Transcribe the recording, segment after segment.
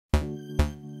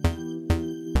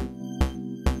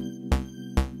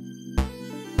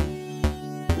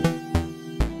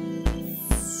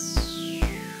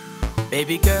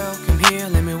Baby girl, come here,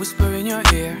 let me whisper in your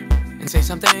ear and say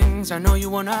some things I know you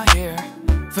wanna hear.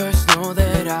 First, know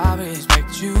that I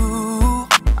respect you.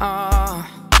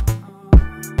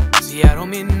 See, I don't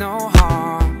mean no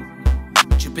harm,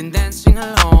 but you've been dancing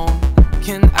alone.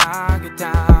 Can I get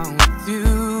down with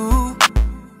you?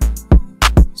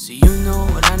 See, you know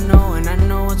what I know, and I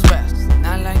know what's best. And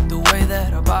I like the way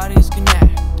that our bodies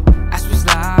connect as we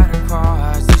slide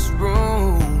across this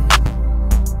room,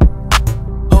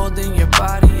 holding your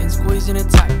body and squeezing it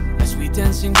tight as we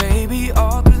dancing, baby,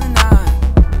 all through the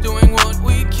night, doing what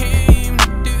we came to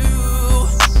do.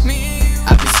 Me,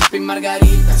 I've been sipping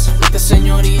margaritas with the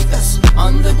señoritas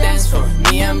on the dance floor,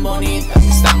 me and Bonita.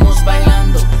 Estamos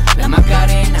bailando la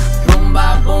Macarena,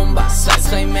 rumba, bomba,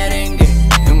 salsa y merengue,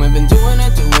 and we've been doing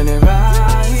it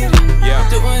right, yeah,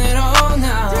 doing it all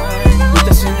night with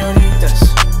the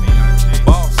señoritas,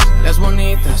 boss, las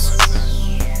bonitas.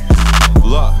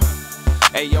 Look,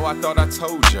 hey yo, I thought I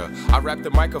told ya, I wrapped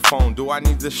the microphone, do I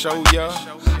need to show ya?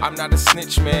 I'm not a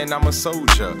snitch, man, I'm a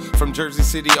soldier. From Jersey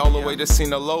City all the way to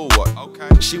Sinaloa.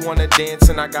 She wanna dance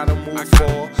and I gotta move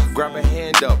forward. Grab her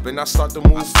hand up and I start to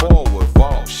move forward.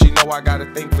 Ball, she know I gotta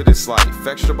think for this life.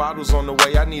 Extra bottles on the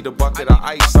way, I need a bucket of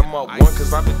ice. I'm up one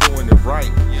cause I've been doing it right.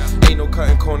 Ain't no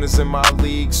cutting corners in my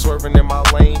league, swerving in my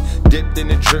lane. Dipped in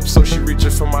the drip so she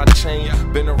reaching for my chain.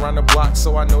 Been around the block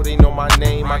so I know they know my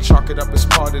name. I chalk it up as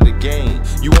part of the game.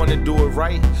 You wanna do it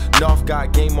right? Noff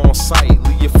got game on sight.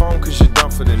 Leave your phone cause you're done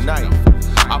for the night.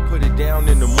 I'll put it down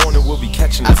in the morning, we'll be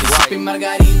catching the flight. Sipping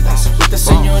margaritas with the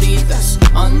señoritas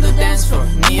on the dance floor,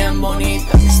 me and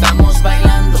Bonita. Estamos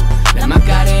bailando la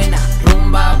Macarena,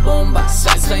 rumba, bomba,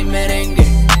 salsa y merengue,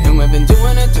 and we've been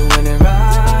doing it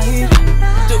right,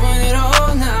 doing it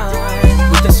all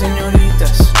night with the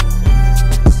señoritas,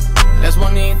 las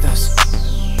bonitas.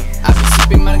 I've been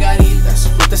sipping margaritas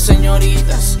with the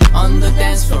señoritas on the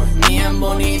dance floor, me and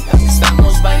Bonita.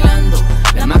 Estamos bailando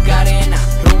la Macarena,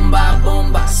 rumba,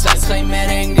 bomba, salsa y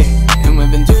merengue, and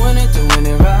we've been doing it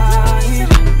right,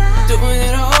 doing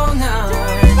it all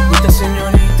night with the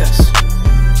señoritas,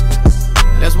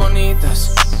 las bonitas.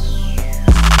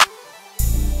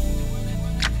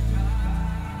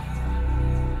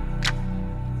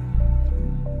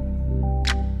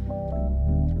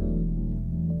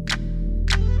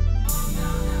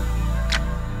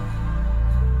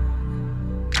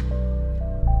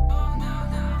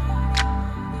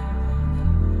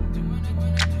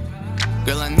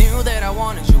 Girl, I knew that I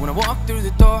wanted you when I walked through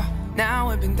the door. Now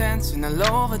we've been dancing all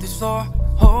over this floor.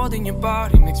 Holding your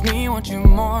body makes me want you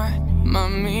more,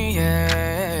 mommy,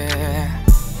 yeah.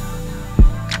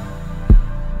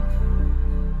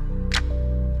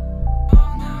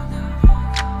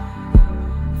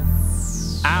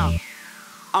 Ow.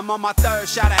 I'm on my third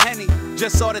shot of Henny,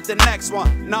 just ordered the next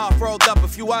one. Noff rolled up a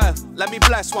few hours, let me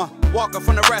bless one. Walking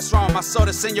from the restaurant, I saw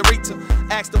the señorita.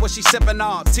 Asked her what she sipping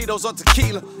on, Tito's or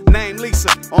tequila. Name Lisa,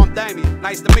 oh I'm Damion,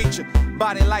 nice to meet you.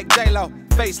 Body like J-Lo,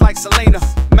 face like Selena.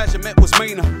 Measurement was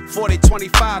meaner, 40,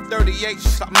 25,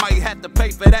 38. I might have to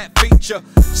pay for that feature.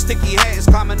 Sticky hands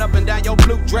climbing up and down your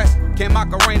blue dress. Can't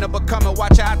Macarena, but come and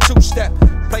watch how I two-step.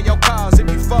 Play your cards, if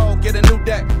you fold, get a new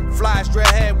deck. Fly straight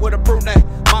ahead with a brunette.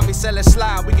 Mommy said let's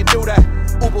slide, we can do that.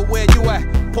 Uber, where you at?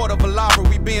 Port of Valabra,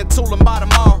 we be in Tulum by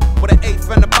tomorrow. With an eighth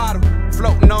in the bottle,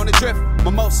 floating on the drift.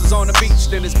 Mimosas on the beach,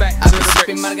 then it's back to the Ritz.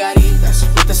 Sipping margaritas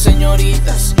with the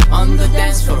señoritas on the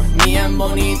dance floor, me and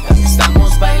Bonita.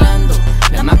 Estamos bailando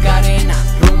la Macarena,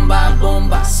 rumba,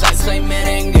 bomba, salsa y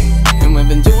merengue, and we've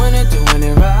been doing it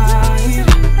right,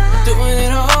 doing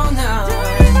it all night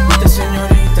with the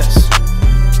señoritas,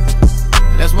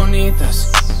 las bonitas.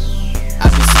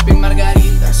 I've been sipping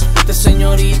margaritas with the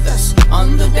señoritas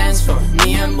on the dance floor,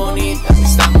 me and Bonita.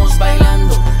 Estamos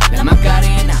bailando la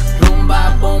Macarena,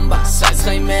 rumba, bomba,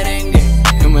 salsa y merengue,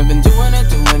 and we've been doing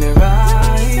it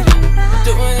right,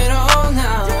 doing it all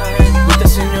night with the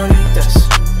señoritas,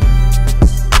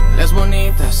 las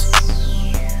bonitas.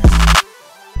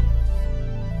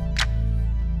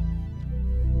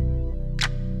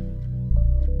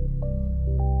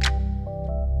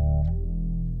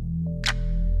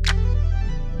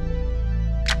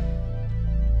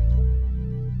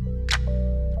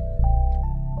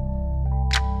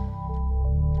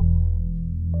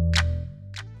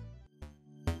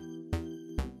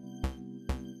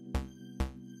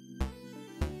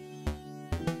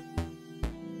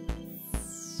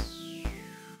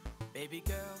 Baby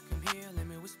girl, come here, let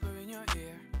me whisper in your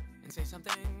ear and say some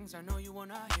things I know you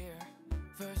wanna hear.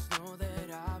 First, know that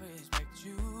I respect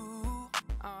you.